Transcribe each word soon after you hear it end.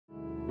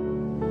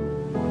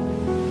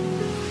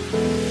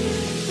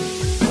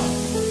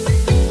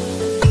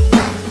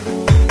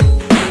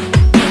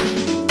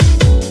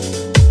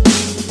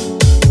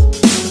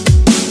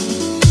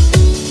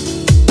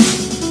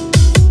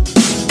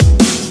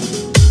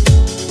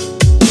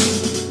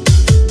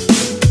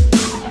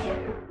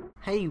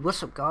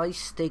What's up guys,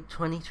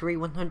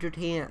 Stig23100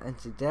 here, and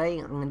today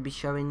I'm going to be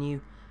showing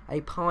you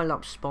a pile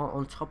up spot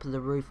on top of the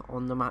roof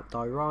on the map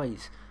Die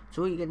Rise.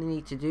 So all you're going to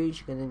need to do is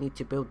you're going to need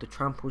to build the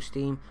trample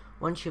steam.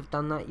 Once you've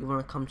done that, you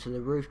want to come to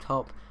the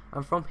rooftop,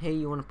 and from here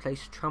you want to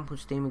place a trample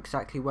steam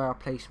exactly where I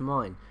placed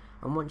mine.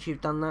 And once you've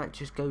done that,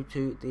 just go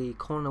to the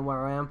corner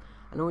where I am,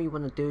 and all you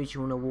want to do is you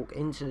want to walk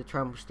into the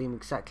trample steam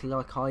exactly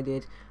like I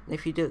did, and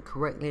if you do it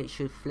correctly it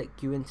should flick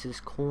you into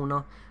this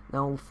corner.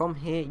 Now from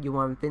here you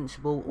are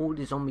invincible, all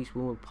the zombies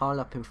will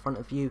pile up in front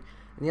of you,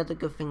 and the other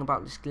good thing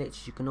about this glitch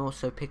is you can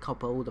also pick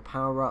up all the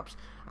power ups,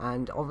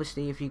 and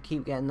obviously if you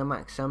keep getting the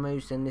max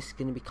ammos then this is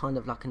going to be kind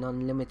of like an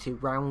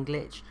unlimited round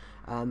glitch,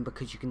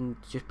 because you can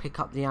just pick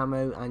up the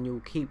ammo and you'll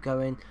keep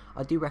going.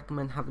 I do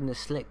recommend having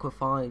the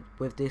liquefy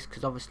with this,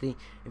 because obviously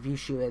if you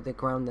shoot at the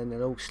ground then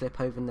they'll all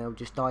slip over and they'll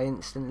just die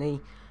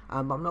instantly.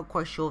 I'm not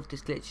quite sure if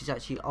this glitch is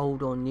actually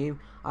old or new.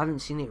 I haven't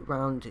seen it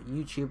around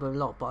YouTube a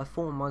lot, but I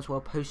thought I might as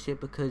well post it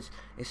because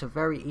it's a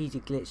very easy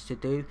glitch to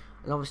do,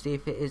 and obviously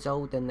if it is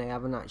old then they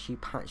haven't actually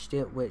patched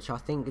it, which I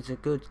think is a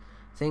good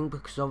thing,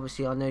 because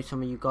obviously I know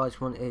some of you guys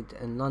wanted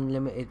an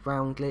unlimited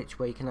round glitch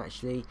where you can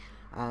actually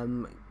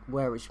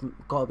where it's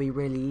got to be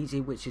really easy,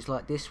 which is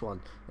like this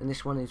one, and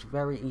this one is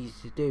very easy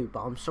to do.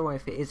 But I'm sorry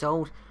if it is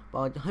old,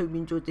 but I hope you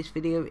enjoyed this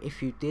video.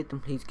 If you did, then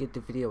please give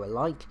the video a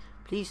like,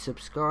 please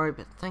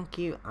subscribe, thank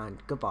you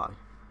and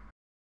goodbye.